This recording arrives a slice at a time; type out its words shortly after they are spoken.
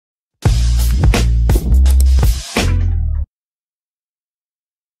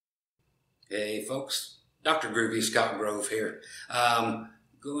Hey folks, Dr. Groovy Scott Grove here.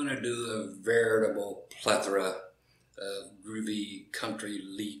 Going to do a veritable plethora of groovy country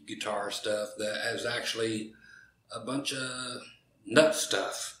lead guitar stuff that is actually a bunch of nut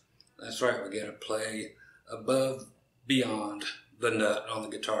stuff. That's right, we get to play above, beyond the nut on the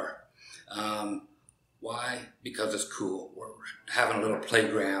guitar. Why? Because it's cool. We're having a little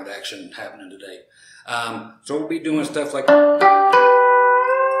playground action happening today. So we'll be doing stuff like...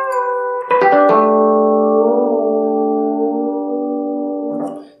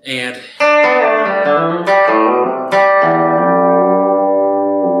 And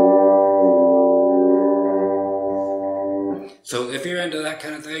so if you're into that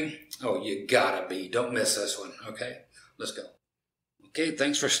kind of thing, oh, you gotta be. Don't miss this one, okay? Let's go. Okay,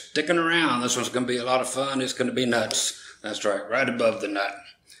 thanks for sticking around. This one's gonna be a lot of fun. It's gonna be nuts. That's right above the nut.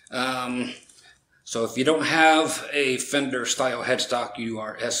 So if you don't have a Fender style headstock, you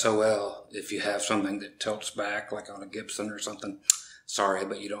are SOL. If you have something that tilts back, like on a Gibson or something, sorry,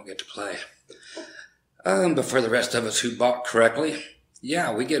 but you don't get to play. But for the rest of us who bought correctly,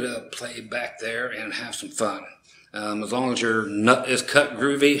 yeah, we get to play back there and have some fun. As long as your nut is cut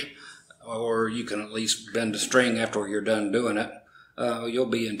groovy, or you can at least bend a string after you're done doing it, you'll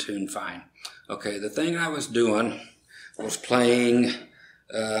be in tune fine. Okay, the thing I was doing was playing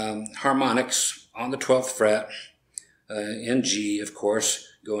harmonics on the 12th fret, in G, of course,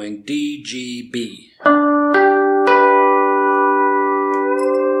 going D, G, B.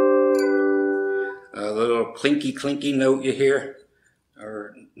 A little clinky note you hear,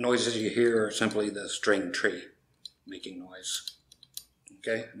 or noises you hear, are simply the string tree making noise.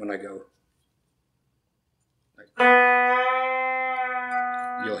 Okay, when I go,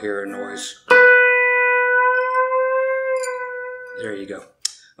 you'll hear a noise. There you go.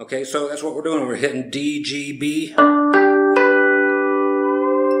 Okay, so that's what we're doing. We're hitting D, G, B.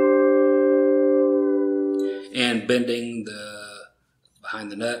 And bending the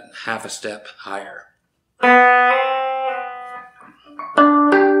behind the nut half a step higher.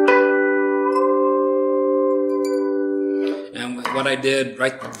 And what I did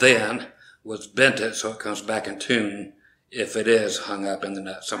right then was bent it so it comes back in tune if it is hung up in the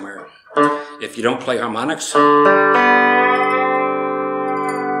nut somewhere. If you don't play harmonics,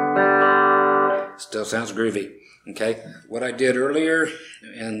 still sounds groovy. Okay, what I did earlier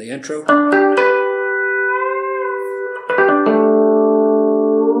in the intro,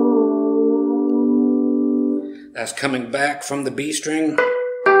 that's coming back from the B string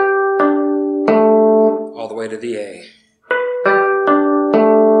all the way to the A.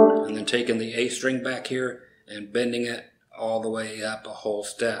 And then taking the A string back here and bending it all the way up a whole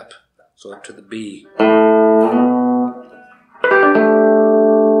step. So up to the B.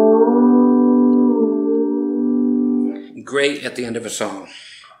 Great at the end of a song.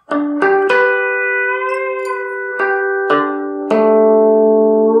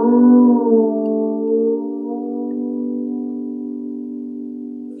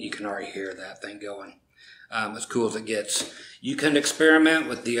 You can already hear that thing going. As cool as it gets. You can experiment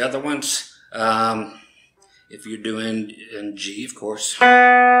with the other ones. If you're doing in G, of course.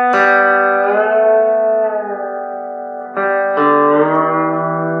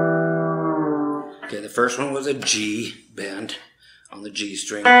 Okay, the first one was a G bend on the G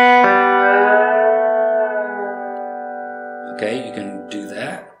string. Okay, you can do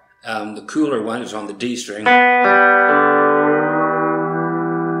that. The cooler one is on the D string.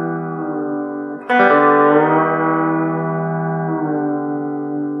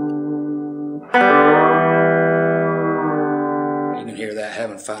 You can hear that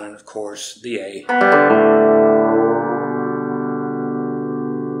having fun, and of course the A.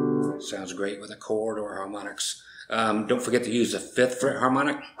 Sounds great with a chord or harmonics. Don't forget to use the 5th fret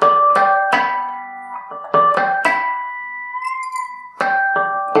harmonic.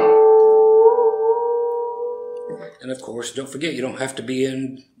 And of course, don't forget, you don't have to be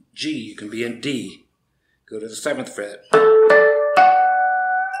in G, you can be in D. Go to the 7th fret.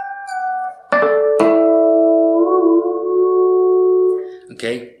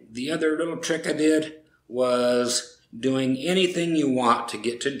 Okay, the other little trick I did was doing anything you want to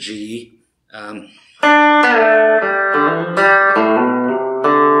get to G.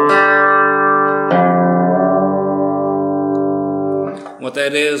 What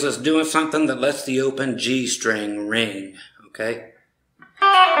that is doing something that lets the open G string ring, okay?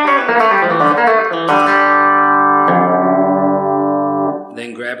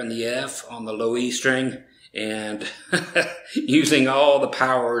 Then grabbing the F on the low E string and using all the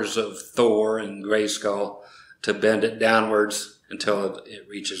powers of Thor and Grayskull to bend it downwards until it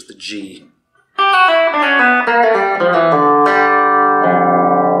reaches the G.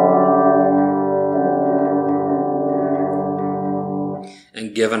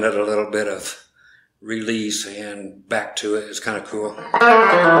 and giving it a little bit of release and back to it is kind of cool.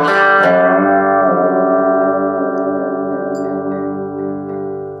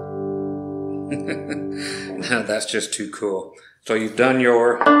 Now that's just too cool. So you've done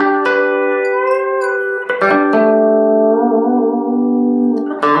your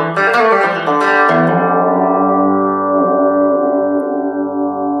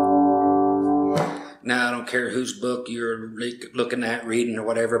now I don't care whose book you're looking at, reading, or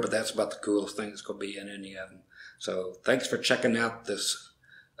whatever, but that's about the coolest thing that's going to be in any of them. So thanks for checking out this,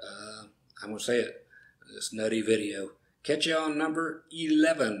 I'm going to say it, this nutty video. Catch you on number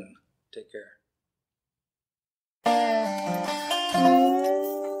 11. Take care.